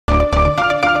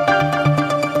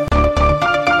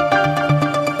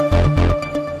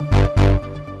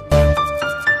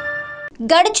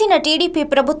గడిచిన టీడీపీ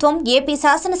ప్రభుత్వం ఏపీ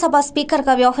శాసనసభ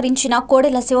స్పీకర్గా వ్యవహరించిన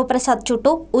కోడెల శివప్రసాద్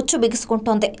చుట్టూ ఉచ్చు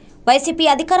బిగుసుకుంటోంది. వైసీపీ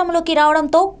అధికారంలోకి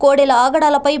రావడంతో కోడెల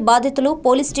ఆగడాలపై బాధితులు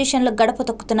పోలీస్ స్టేషన్లు గడప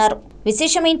తొక్కుతున్నారు.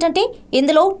 విశేషం ఏంటంటే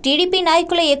ఇందులో టీడీపీ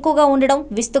నాయకులే ఎక్కువగా ఉండడం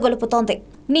విస్తుగొలుపుతోంది.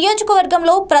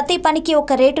 నియోజకవర్గంలో ప్రతి పనికి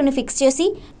ఒక రేటును ఫిక్స్ చేసి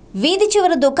వీధి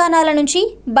చివరి దుకాణాల నుంచి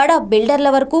బడా బిల్డర్ల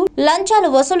వరకు లంచాలు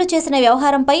వసూలు చేసిన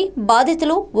వ్యవహారంపై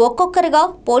బాధితులు ఒక్కొక్కరుగా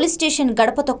పోలీస్ స్టేషన్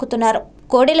గడప తొక్కుతున్నారు.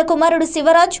 కోడెల కుమారుడు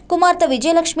శివరాజ్, కుమార్తె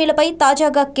విజయలక్ష్మిలపై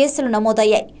తాజాగా కేసులు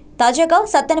నమోదయ్యాయి. తాజాగా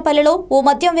సత్తెనపల్లిలో ఓ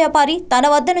మద్యం వ్యాపారి తన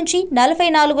వద్ద నుంచి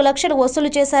 44 లక్షలు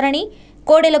వసూలు చేశారని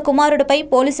కోడెల కుమారుడిపై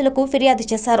పోలీసులకు ఫిర్యాదు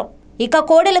చేశారు. ఇక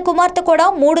కోడెల కుమార్తె కూడా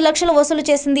 3 లక్షలు వసూలు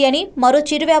చేసింది అని మరో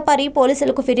చిరు వ్యాపారి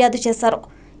పోలీసులకు ఫిర్యాదు చేశారు.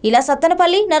 ఇలా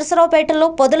సత్తెనపల్లి, నరసరావుపేటలో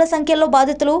పొదల సంఖ్యలో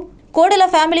బాధితులు కోడెల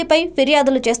ఫ్యామిలీపై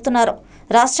ఫిర్యాదులు చేస్తున్నారు.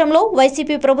 రాష్ట్రంలో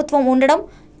వైసీపీ ప్రభుత్వం ఉండడం,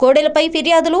 కోడెలపై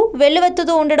ఫిర్యాదులు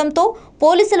వెల్లువెత్తుతూ ఉండడంతో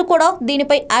పోలీసులు కూడా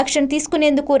దీనిపై యాక్షన్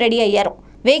తీసుకునేందుకు రెడీ అయ్యారు.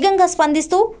 వేగంగా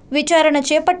స్పందిస్తూ విచారణ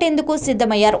చేపట్టేందుకు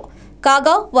సిద్ధమయ్యారు.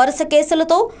 కాగా వరుస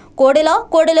కేసులతో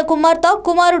కోడెల కుమార్తె,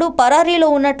 కుమారుడు పరారీలో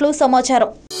ఉన్నట్లు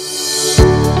సమాచారం.